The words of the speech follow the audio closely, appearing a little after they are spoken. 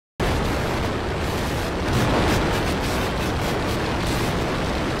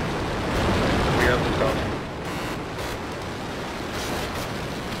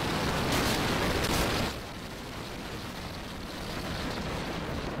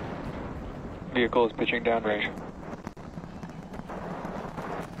Vehicle is pitching downrange.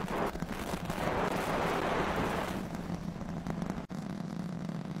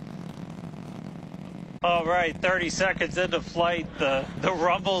 All right, 30 seconds into flight. The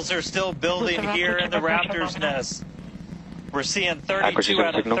rumbles are still building here in the Raptor's nest. We're seeing 32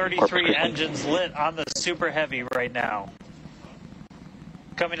 out of 33 engines lit on the Super Heavy right now.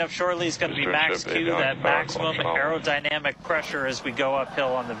 Coming up shortly is going to be max Q, that maximum aerodynamic pressure as we go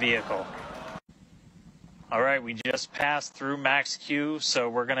uphill on the vehicle. All right, we just passed through max Q, so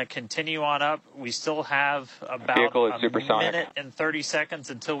we're going to continue on up. We still have about a minute and 30 seconds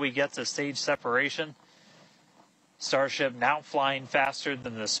until we get to stage separation. Starship now flying faster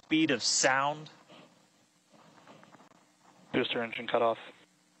than the speed of sound. Booster engine cut off.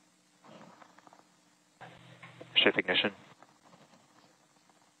 Ship ignition.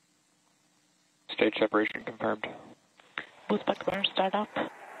 Stage separation confirmed. Boost back burn start up.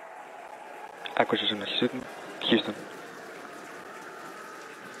 Acquisition Houston.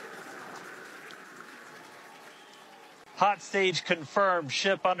 Hot stage confirmed.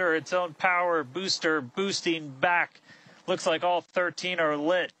 Ship under its own power. Booster boosting back. Looks like all 13 are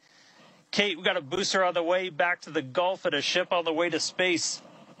lit. Kate, we got a booster on the way back to the Gulf and a ship on the way to space.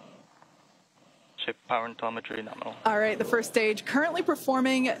 Ship power and telemetry nominal. All right, the first stage currently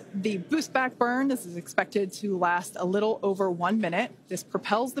performing the boost back burn. This is expected to last a little over 1 minute. This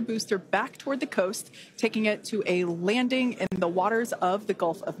propels the booster back toward the coast, taking it to a landing in the waters of the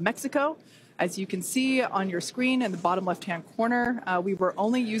Gulf of Mexico. As you can see on your screen in the bottom left-hand corner, we were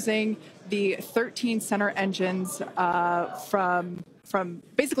only using the 13 center engines from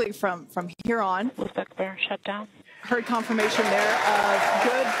here on. Boost back burn shut down. Heard confirmation there of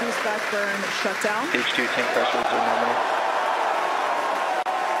good boost back burn shutdown. H2 tank pressures are nominal.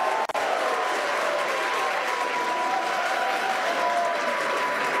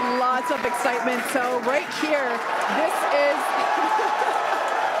 Lots of excitement. So right here,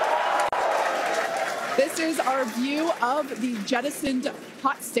 this is our view of the jettisoned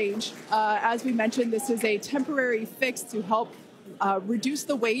hot stage. As we mentioned, this is a temporary fix to help reduce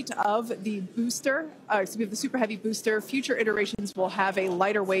the weight of the booster, the Super Heavy booster. Future iterations will have a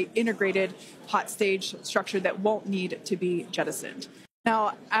lighter weight integrated hot stage structure that won't need to be jettisoned.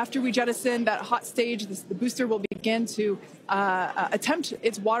 Now, after we jettison that hot stage, the booster will begin to attempt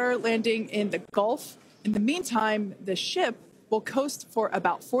its water landing in the Gulf. In the meantime, the ship will coast for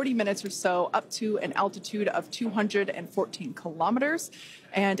about 40 minutes or so up to an altitude of 214 kilometers.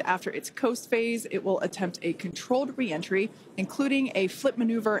 And after its coast phase, it will attempt a controlled reentry, including a flip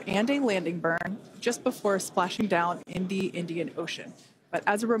maneuver and a landing burn just before splashing down in the Indian Ocean. But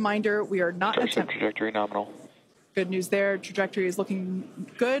as a reminder, we are not attempting... Trajectory nominal. Good news there. Trajectory is looking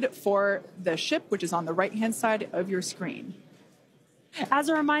good for the ship, which is on the right-hand side of your screen. As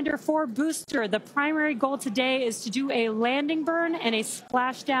a reminder for booster, the primary goal today is to do a landing burn and a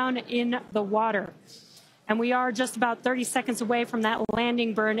splashdown in the water. And we are just about 30 seconds away from that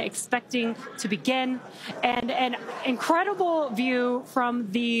landing burn expecting to begin. And an incredible view from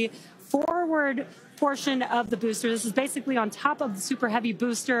the forward portion of the booster. This is basically on top of the Super Heavy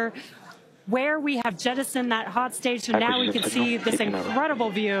booster where we have jettisoned that hot stage. So now we can see this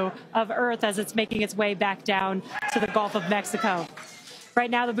incredible view of Earth as it's making its way back down to the Gulf of Mexico. Right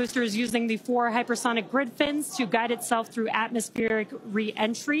now, the booster is using the 4 hypersonic grid fins to guide itself through atmospheric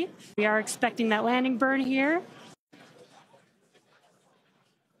re-entry. We are expecting that landing burn here.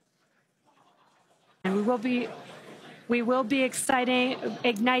 And we will be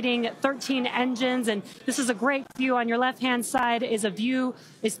igniting 13 engines, and this is a great view. On your left-hand side is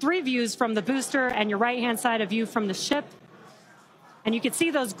 3 views from the booster, and your right-hand side a view from the ship. And you can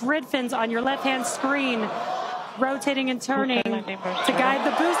see those grid fins on your left-hand screen rotating and turning to guide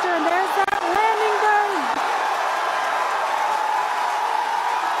the booster, and there's that landing burn.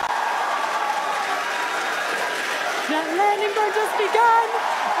 That landing burn just begun,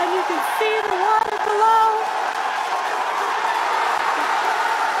 and you can see the water below.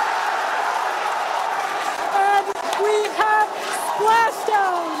 And we have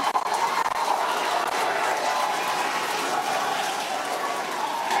splashdown.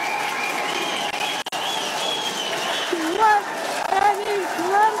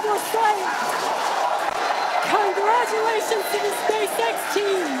 Congratulations to the SpaceX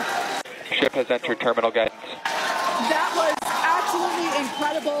team. Ship has entered terminal guidance. That was absolutely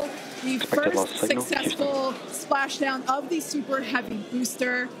incredible. The first successful splashdown of the Super Heavy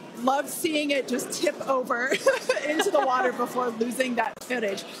booster. Loved seeing it just tip over into the water before losing that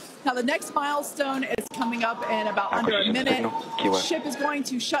footage. Now the next milestone is coming up in about under a minute. The ship is going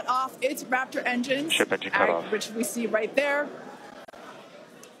to shut off its Raptor engines, Ship engine cut off, which we see right there.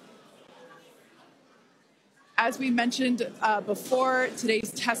 as we mentioned before,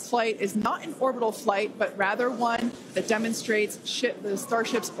 today's test flight is not an orbital flight, but rather one that demonstrates the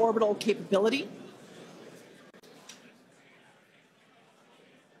Starship's orbital capability.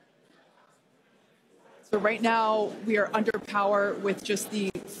 So right now, we are under power with just the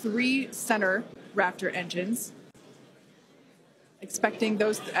 3 center Raptor engines. Expecting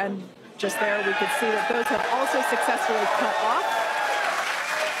those, and just there we could see that those have also successfully cut off.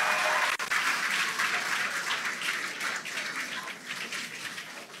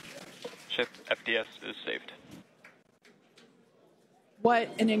 Ship FDS is saved. What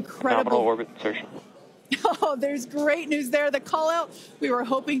an incredible Nominal orbit insertion. Oh, there's great news there. The call out we were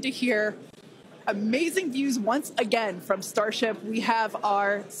hoping to hear. Amazing views once again from Starship. We have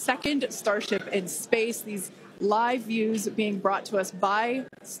our second Starship in space. These live views being brought to us by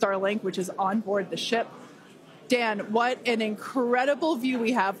Starlink, which is on board the ship. Dan, what an incredible view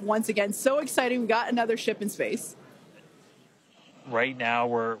we have once again. So exciting. We got another ship in space. Right now,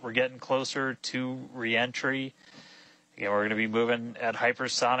 we're getting closer to re-entry. We're going to be moving at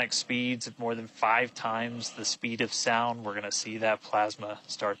hypersonic speeds at more than 5 times the speed of sound. We're going to see that plasma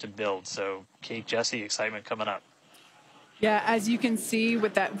start to build. So, Kate, Jesse, excitement coming up. Yeah, as you can see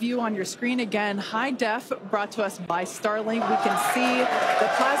with that view on your screen again, high def brought to us by Starlink. We can see the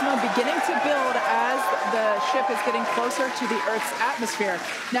plasma beginning to build as the ship is getting closer to the Earth's atmosphere.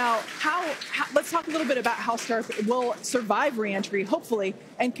 Now, let's talk a little bit about how Starship will survive re-entry, hopefully,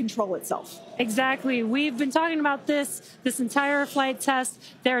 and control itself. Exactly. We've been talking about this entire flight test.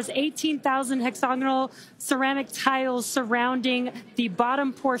 There's 18,000 hexagonal ceramic tiles surrounding the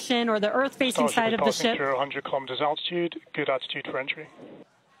bottom portion or the Earth-facing side of the ship. Through 100 kilometers altitude, good altitude for entry.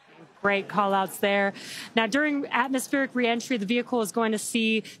 Great call-outs there. Now, during atmospheric reentry, the vehicle is going to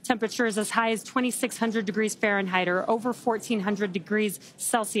see temperatures as high as 2,600 degrees Fahrenheit or over 1,400 degrees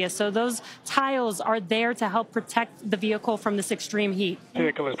Celsius. So those tiles are there to help protect the vehicle from this extreme heat. The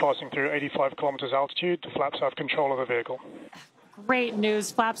vehicle is passing through 85 kilometers altitude. The flaps have control of the vehicle. Great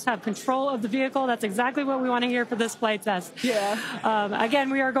news. Flaps have control of the vehicle. That's exactly what we want to hear for this flight test. Yeah. Again,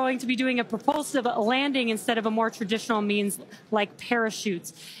 we are going to be doing a propulsive landing instead of a more traditional means like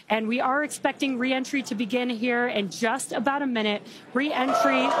parachutes. And we are expecting re-entry to begin here in just about a minute.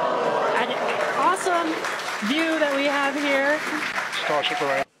 Re-entry, an awesome view that we have here. Starship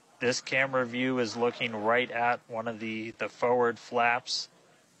array. This camera view is looking right at one of the forward flaps.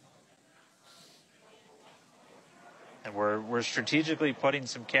 And we're strategically putting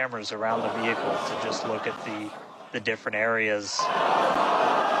some cameras around the vehicle to just look at the different areas.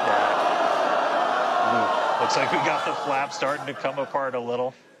 Looks like we got the flap starting to come apart a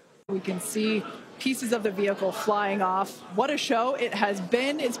little. We can see pieces of the vehicle flying off. What a show it has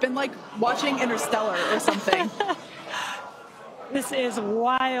been. It's been like watching Interstellar or something. This is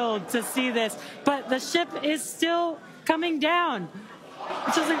wild to see this. But the ship is still coming down,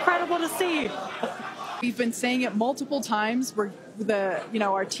 which is incredible to see. We've been saying it multiple times.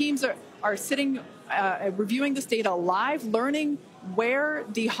 Our teams are sitting, reviewing this data live, learning where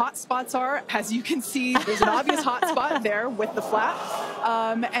the hot spots are. As you can see, there's an obvious hot spot there with the flap,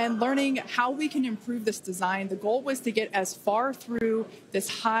 and learning how we can improve this design. The goal was to get as far through this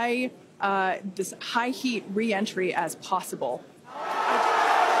high heat re-entry as possible. Okay,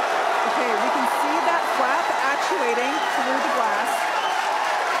 we can see that flap actuating through the glass.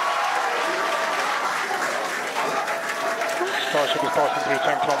 Starship is passing through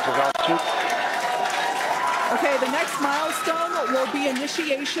 10 kilometers altitude. Okay, the next milestone will be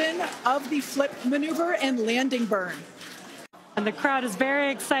initiation of the flip maneuver and landing burn. And the crowd is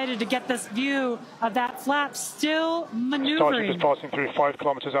very excited to get this view of that flap still maneuvering. Starship is passing through 5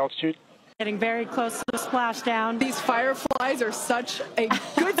 kilometers altitude. Getting very close to the splashdown. These fireflies are such a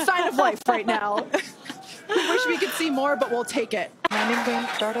good sign of life right now. We wish we could see more, but we'll take it. Landing burn,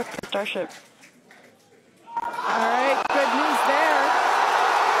 start up Starship. All right, good news there.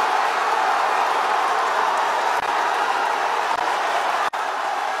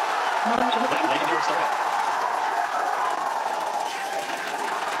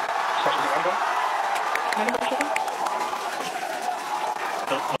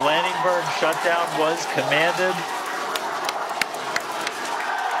 The landing burn shutdown was commanded.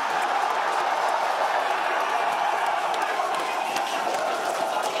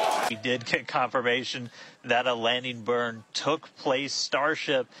 We did get confirmation that a landing burn took place.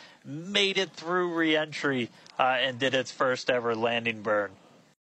 Starship made it through re-entry and did its first ever landing burn.